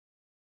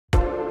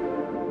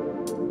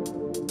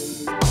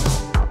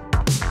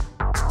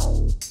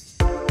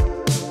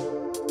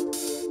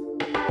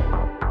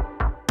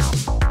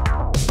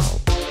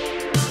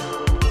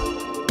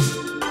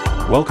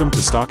Welcome to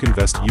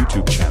StockInvest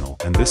YouTube channel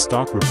and this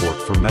stock report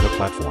for Meta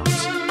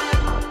Platforms.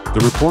 The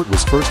report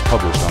was first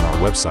published on our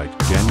website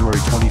January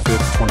 25,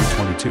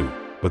 2022,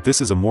 but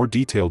this is a more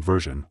detailed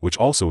version which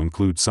also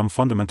includes some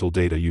fundamental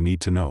data you need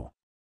to know.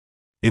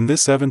 In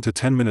this 7 to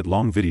 10 minute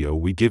long video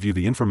we give you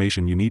the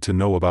information you need to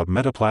know about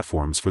Meta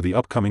Platforms for the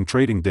upcoming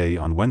trading day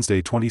on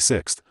Wednesday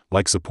 26th,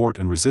 like support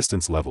and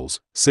resistance levels,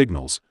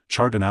 signals,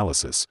 chart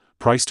analysis,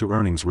 price to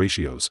earnings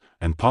ratios,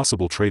 and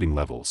possible trading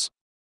levels.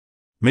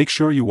 Make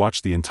sure you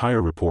watch the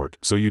entire report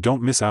so you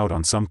don't miss out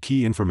on some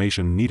key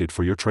information needed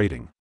for your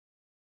trading.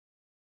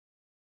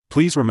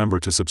 Please remember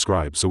to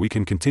subscribe so we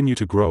can continue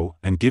to grow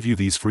and give you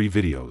these free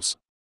videos.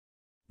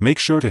 Make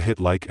sure to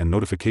hit like and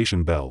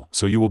notification bell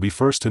so you will be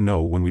first to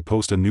know when we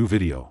post a new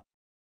video.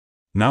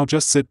 Now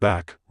just sit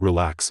back,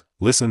 relax,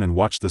 listen and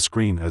watch the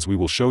screen as we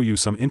will show you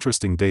some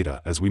interesting data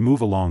as we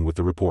move along with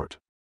the report.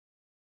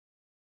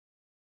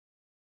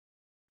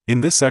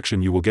 In this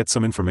section you will get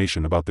some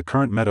information about the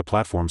current Meta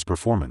Platforms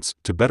performance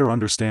to better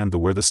understand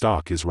where the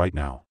stock is right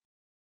now.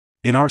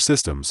 In our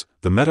systems,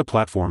 the Meta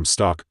Platforms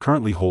stock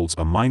currently holds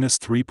a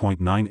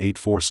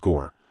 -3.984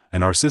 score,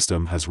 and our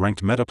system has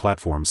ranked Meta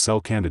Platforms sell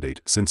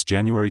candidate since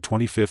January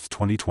 25,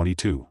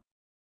 2022.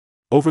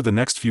 Over the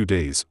next few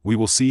days, we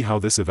will see how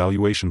this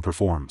evaluation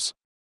performs.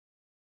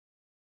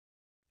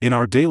 In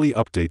our daily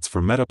updates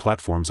for Meta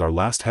Platforms, our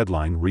last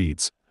headline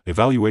reads,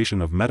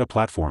 Evaluation of Meta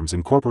Platforms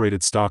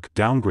Incorporated stock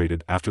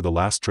downgraded after the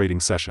last trading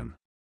session.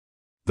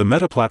 The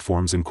Meta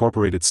Platforms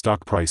Incorporated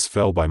stock price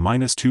fell by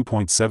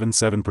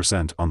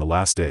 -2.77% on the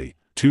last day,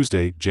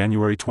 Tuesday,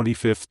 January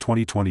 25,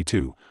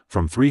 2022,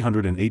 from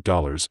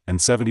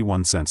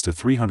 $308.71 to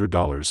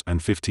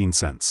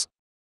 $300.15.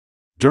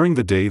 During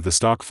the day the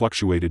stock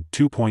fluctuated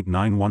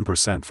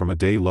 2.91% from a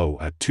day low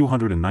at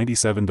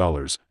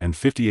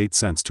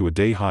 $297.58 to a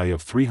day high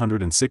of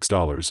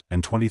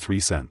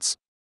 $306.23.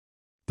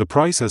 The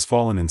price has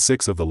fallen in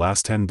 6 of the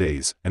last 10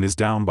 days and is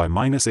down by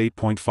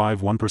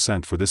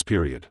 -8.51% for this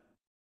period.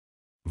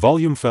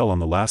 Volume fell on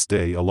the last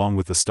day along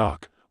with the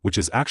stock, which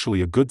is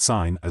actually a good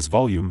sign as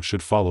volume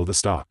should follow the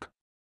stock.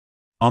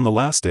 On the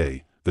last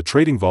day, the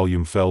trading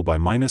volume fell by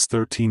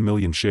 -13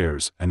 million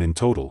shares and in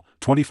total,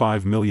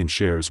 25 million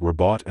shares were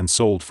bought and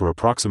sold for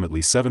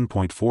approximately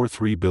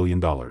 $7.43 billion.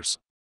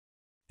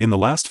 In the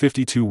last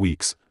 52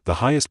 weeks, the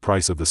highest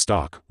price of the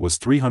stock was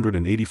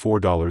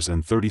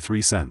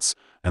 $384.33,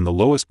 and the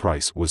lowest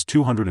price was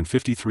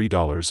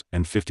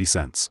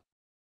 $253.50.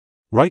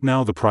 Right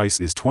now the price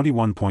is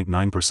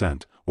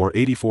 21.9%, or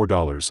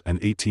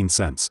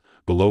 $84.18,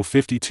 below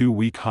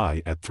 52-week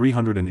high at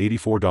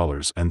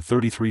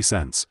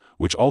 $384.33,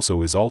 which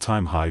also is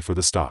all-time high for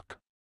the stock.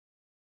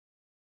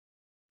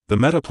 The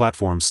Meta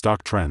Platforms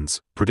stock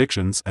trends,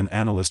 predictions and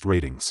analyst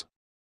ratings.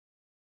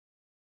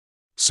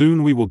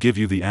 Soon we will give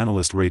you the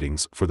analyst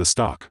ratings for the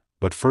stock,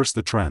 but first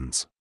the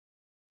trends.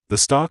 The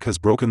stock has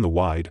broken the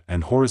wide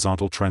and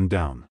horizontal trend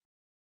down.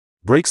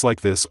 Breaks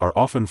like this are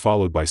often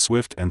followed by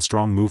swift and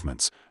strong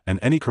movements, and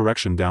any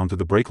correction down to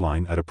the break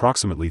line at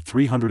approximately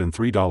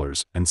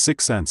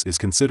 $303.06 is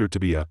considered to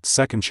be a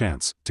second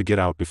chance to get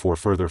out before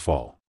further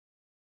fall.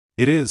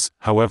 It is,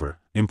 however,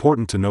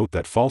 important to note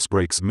that false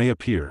breaks may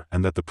appear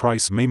and that the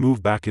price may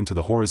move back into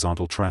the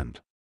horizontal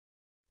trend.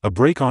 A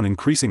break on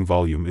increasing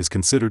volume is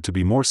considered to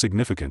be more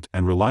significant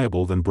and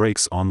reliable than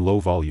breaks on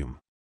low volume.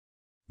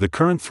 The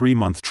current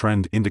 3-month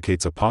trend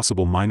indicates a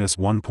possible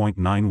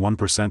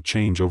 -1.91%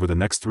 change over the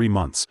next 3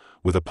 months,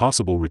 with a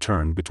possible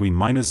return between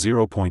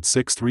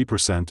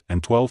 -0.63%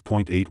 and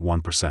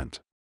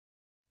 12.81%.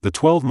 The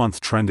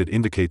 12-month trend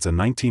indicates a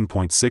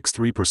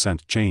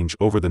 19.63% change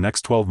over the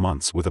next 12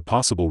 months with a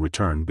possible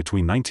return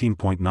between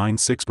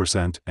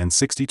 19.96% and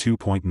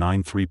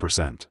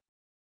 62.93%.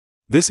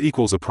 This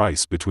equals a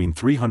price between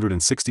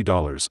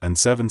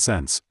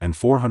 $360.07 and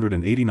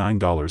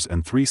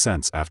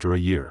 $489.03 after a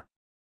year.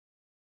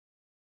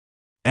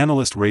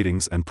 Analyst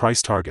ratings and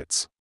price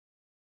targets.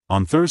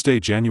 On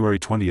Thursday, January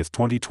 20,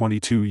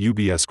 2022,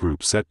 UBS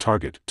Group set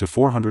target to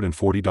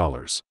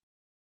 $440.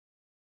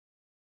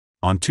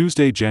 On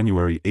Tuesday,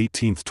 January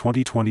 18,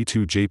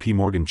 2022, JP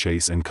Morgan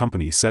Chase &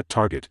 Company set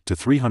target to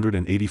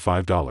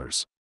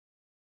 $385.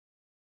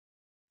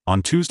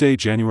 On Tuesday,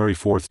 January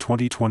 4,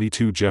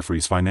 2022,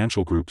 Jefferies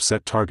Financial Group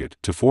set target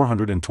to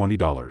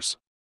 $420.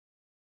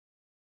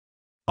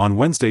 On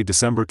Wednesday,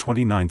 December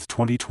 29,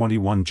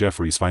 2021,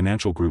 Jefferies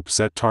Financial Group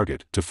set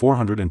target to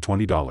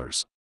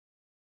 $420.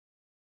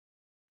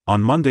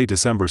 On Monday,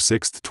 December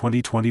 6,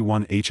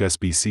 2021,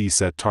 HSBC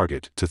set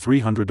target to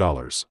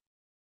 $300.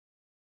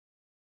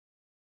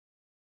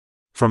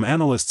 From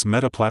analysts,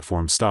 Meta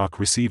Platforms stock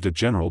received a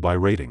general buy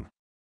rating.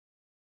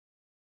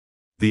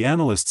 The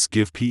analysts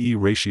give PE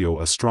ratio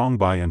a strong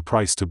buy and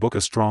price to book a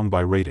strong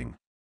buy rating.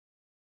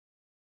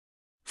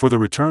 For the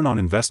return on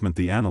investment,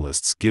 the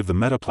analysts give the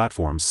Meta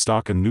Platforms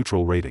stock a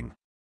neutral rating.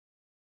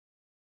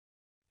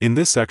 In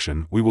this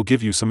section, we will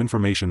give you some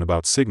information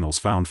about signals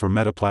found for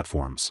Meta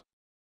Platforms.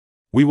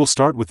 We will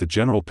start with the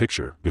general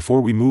picture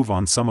before we move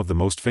on some of the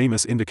most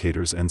famous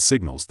indicators and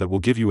signals that will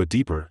give you a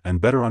deeper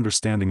and better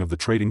understanding of the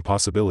trading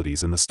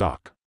possibilities in the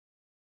stock.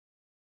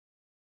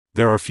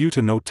 There are few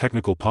to no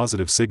technical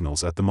positive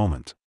signals at the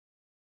moment.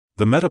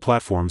 The Meta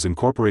Platforms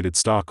Incorporated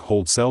stock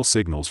holds sell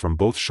signals from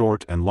both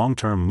short and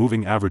long-term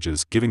moving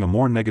averages, giving a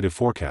more negative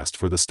forecast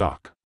for the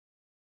stock.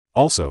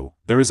 Also,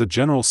 there is a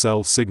general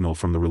sell signal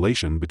from the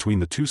relation between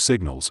the two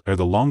signals where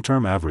the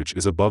long-term average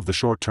is above the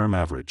short-term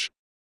average.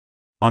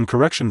 On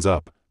corrections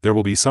up, there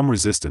will be some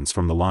resistance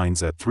from the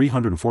lines at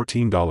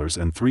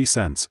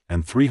 $314.03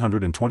 and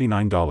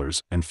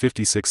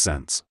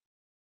 $329.56.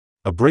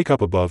 A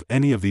breakup above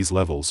any of these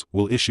levels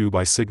will issue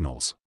buy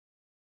signals.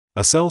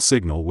 A sell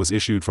signal was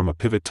issued from a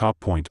pivot top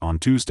point on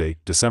Tuesday,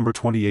 December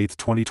 28,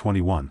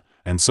 2021,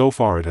 and so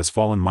far it has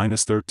fallen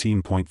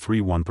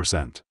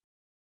 -13.31%.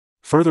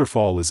 Further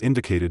fall is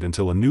indicated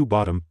until a new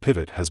bottom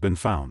pivot has been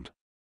found.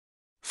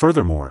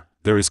 Furthermore,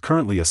 there is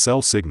currently a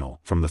sell signal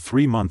from the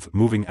 3-month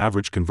moving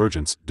average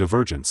convergence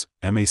divergence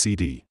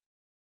 (MACD).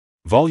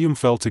 Volume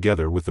fell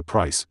together with the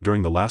price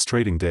during the last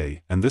trading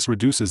day, and this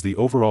reduces the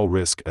overall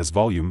risk as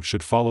volume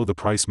should follow the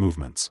price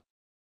movements.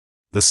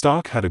 The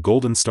stock had a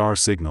golden star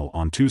signal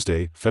on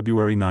Tuesday,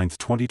 February 9,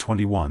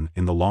 2021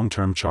 in the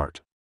long-term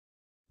chart.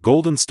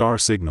 Golden star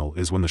signal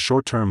is when the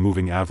short-term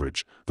moving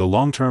average, the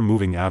long-term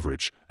moving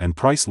average, and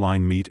price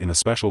line meet in a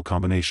special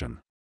combination.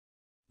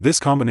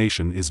 This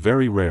combination is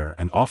very rare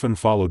and often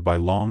followed by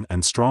long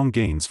and strong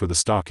gains for the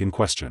stock in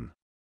question.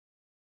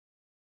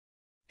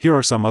 Here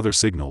are some other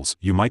signals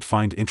you might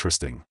find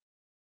interesting.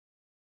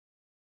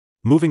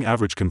 Moving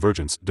average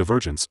convergence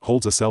divergence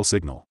holds a sell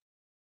signal.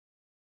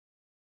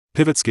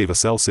 Pivots gave a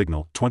sell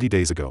signal 20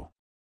 days ago.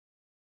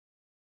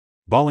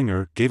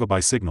 Bollinger gave a buy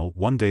signal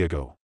 1 day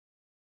ago.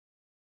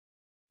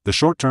 The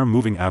short-term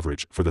moving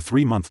average for the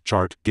 3-month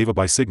chart gave a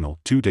buy signal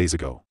 2 days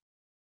ago.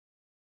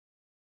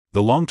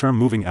 The long-term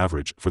moving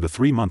average for the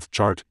 3-month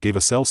chart gave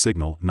a sell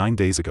signal 9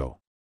 days ago.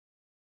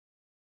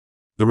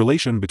 The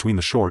relation between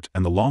the short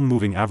and the long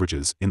moving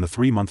averages in the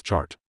 3-month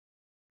chart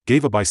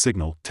gave a buy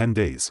signal 10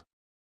 days.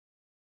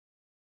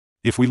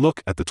 If we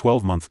look at the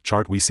 12-month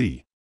chart, we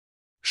see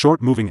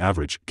short moving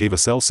average gave a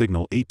sell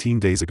signal 18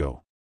 days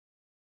ago.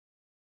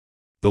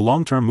 The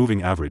long-term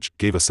moving average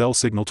gave a sell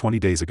signal 20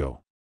 days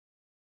ago.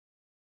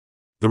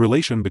 The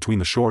relation between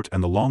the short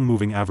and the long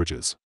moving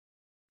averages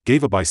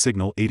gave a buy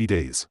signal 80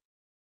 days.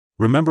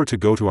 Remember to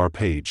go to our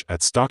page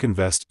at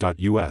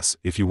StockInvest.us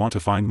if you want to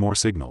find more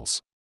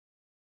signals.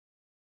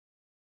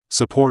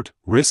 Support,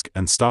 risk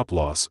and stop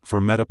loss for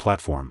Meta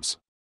Platforms.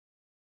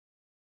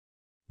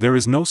 There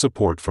is no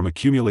support from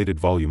accumulated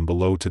volume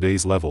below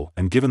today's level,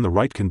 and given the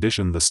right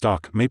condition the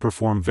stock may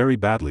perform very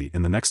badly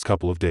in the next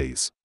couple of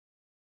days.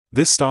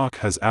 This stock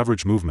has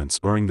average movements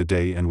during the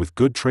day, and with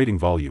good trading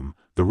volume,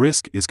 the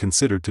risk is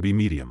considered to be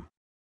medium.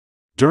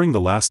 During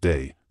the last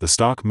day, the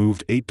stock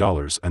moved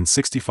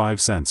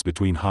 $8.65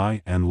 between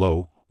high and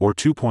low, or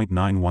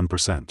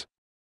 2.91%.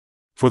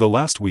 For the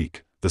last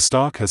week, the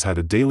stock has had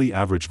a daily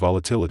average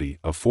volatility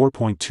of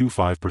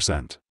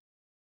 4.25%.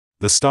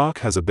 The stock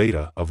has a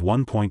beta of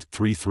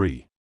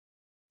 1.33.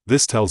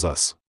 This tells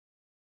us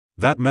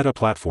that Meta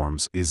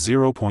Platforms is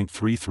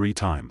 0.33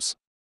 times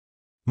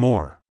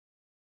more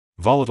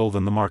volatile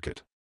than the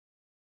market.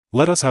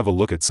 Let us have a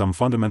look at some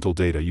fundamental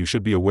data you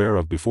should be aware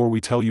of before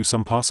we tell you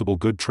some possible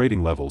good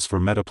trading levels for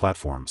Meta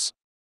Platforms.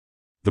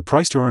 The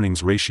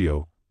price-to-earnings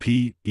ratio,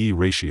 P/E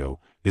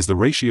ratio, is the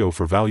ratio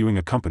for valuing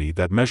a company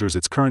that measures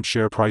its current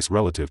share price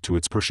relative to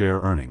its per-share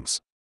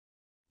earnings.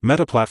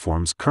 Meta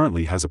Platforms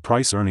currently has a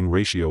price-earning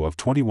ratio of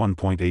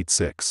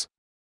 21.86.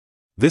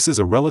 This is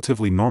a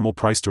relatively normal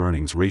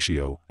price-to-earnings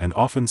ratio and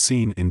often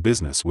seen in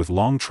business with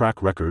long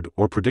track record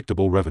or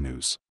predictable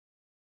revenues.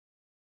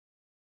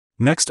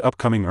 Next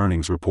upcoming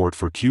earnings report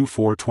for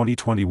Q4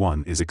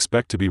 2021 is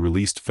expected to be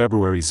released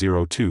February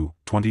 2,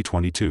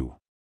 2022.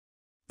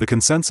 The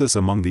consensus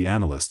among the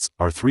analysts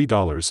are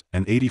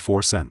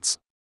 $3.84.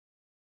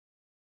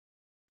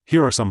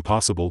 Here are some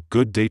possible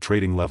good day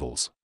trading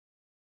levels.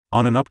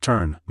 On an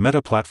upturn,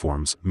 Meta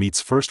Platforms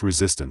meets first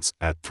resistance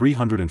at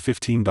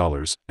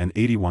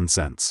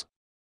 $315.81.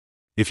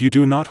 If you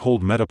do not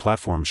hold Meta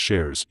Platforms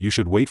shares, you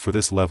should wait for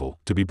this level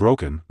to be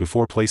broken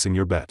before placing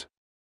your bet.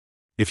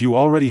 If you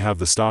already have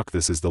the stock,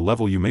 this is the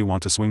level you may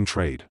want to swing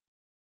trade.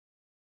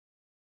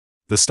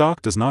 The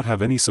stock does not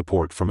have any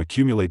support from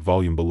accumulate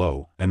volume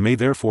below, and may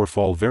therefore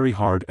fall very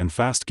hard and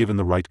fast given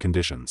the right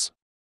conditions.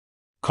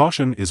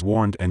 Caution is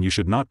warned, and you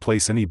should not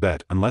place any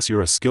bet unless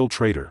you're a skilled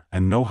trader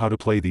and know how to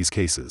play these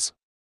cases.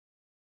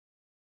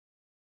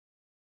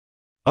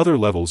 Other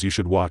levels you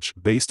should watch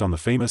based on the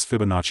famous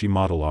Fibonacci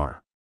model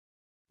are: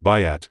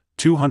 buy at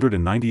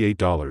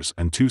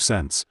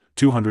 $298.02,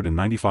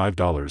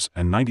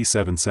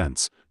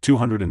 $295.97,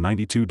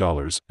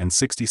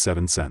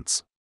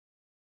 $292.67.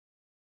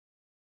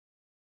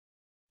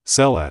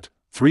 Sell at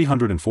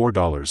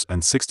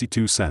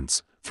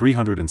 $304.62,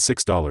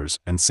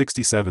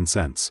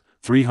 $306.67,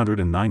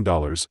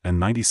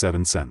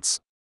 $309.97.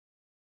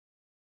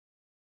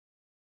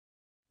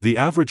 The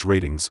average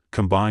ratings,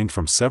 combined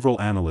from several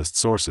analyst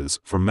sources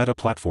for Meta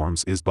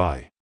Platforms, is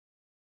buy.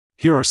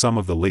 Here are some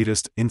of the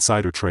latest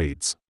insider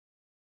trades.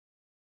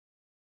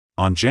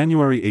 On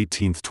January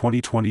 18,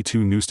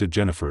 2022, Newstead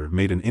Jennifer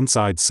made an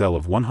inside sell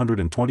of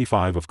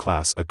 125 of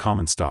Class A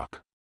common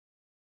stock.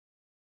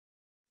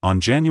 On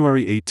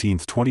January 18,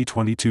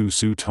 2022,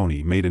 Sue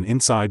Tony made an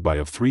inside buy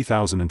of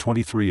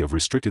 3,023 of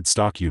restricted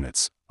stock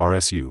units,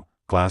 RSU,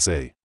 Class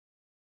A.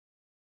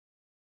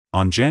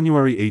 On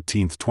January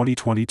 18,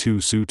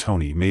 2022, Sue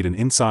Tony made an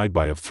inside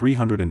buy of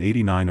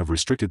 389 of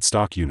restricted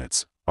stock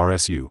units,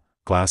 RSU,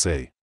 Class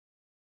A.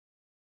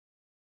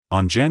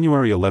 On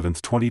January 11,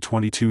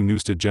 2022,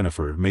 Newstead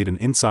Jennifer made an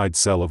inside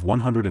sell of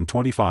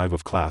 125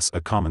 of Class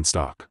A common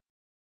stock.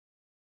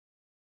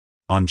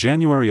 On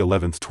January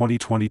 11,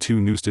 2022,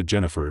 Newstead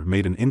Jennifer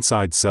made an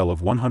inside sell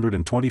of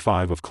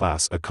 125 of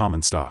Class A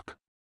common stock.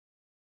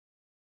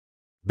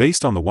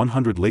 Based on the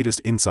 100 latest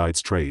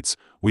insides trades,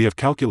 we have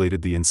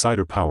calculated the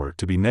insider power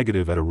to be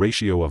negative at a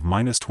ratio of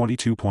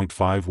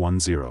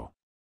 -22.510.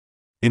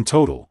 In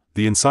total,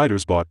 the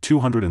insiders bought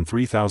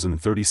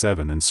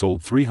 203,037 and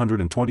sold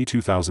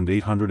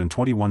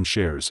 322,821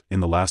 shares in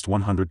the last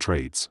 100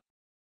 trades.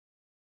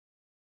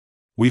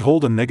 We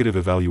hold a negative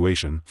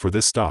evaluation for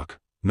this stock,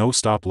 no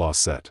stop loss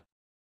set.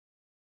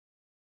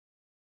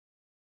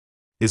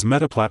 Is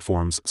Meta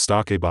Platforms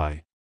stock a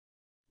buy?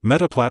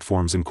 Meta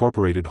Platforms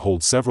Incorporated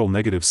holds several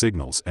negative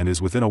signals and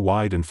is within a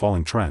wide and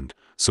falling trend,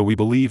 so we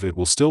believe it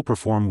will still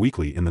perform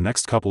weakly in the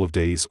next couple of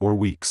days or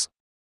weeks.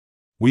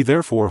 We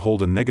therefore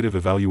hold a negative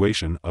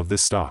evaluation of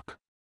this stock.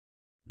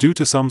 Due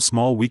to some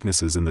small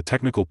weaknesses in the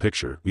technical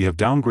picture, we have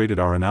downgraded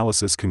our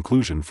analysis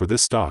conclusion for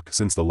this stock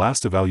since the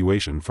last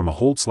evaluation from a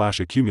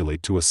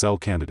hold/accumulate to a sell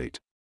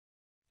candidate.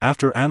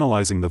 After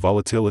analyzing the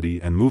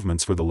volatility and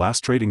movements for the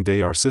last trading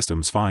day, our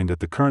systems find that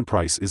the current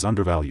price is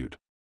undervalued.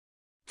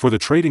 For the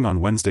trading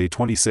on Wednesday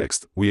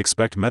 26th, we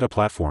expect Meta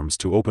Platforms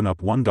to open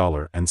up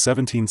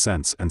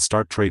 $1.17 and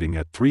start trading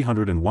at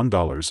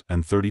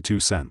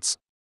 $301.32.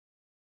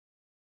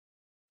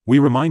 We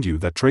remind you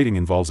that trading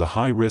involves a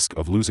high risk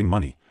of losing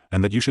money,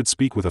 and that you should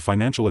speak with a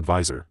financial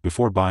advisor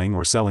before buying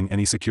or selling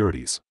any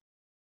securities.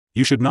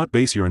 You should not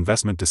base your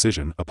investment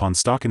decision upon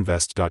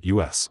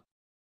StockInvest.us.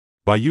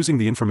 By using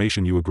the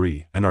information you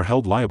agree and are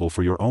held liable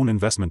for your own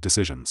investment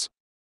decisions.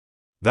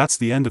 That's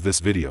the end of this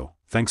video.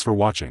 Thanks for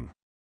watching.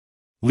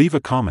 Leave a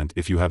comment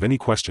if you have any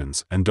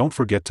questions and don't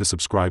forget to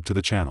subscribe to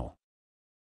the channel.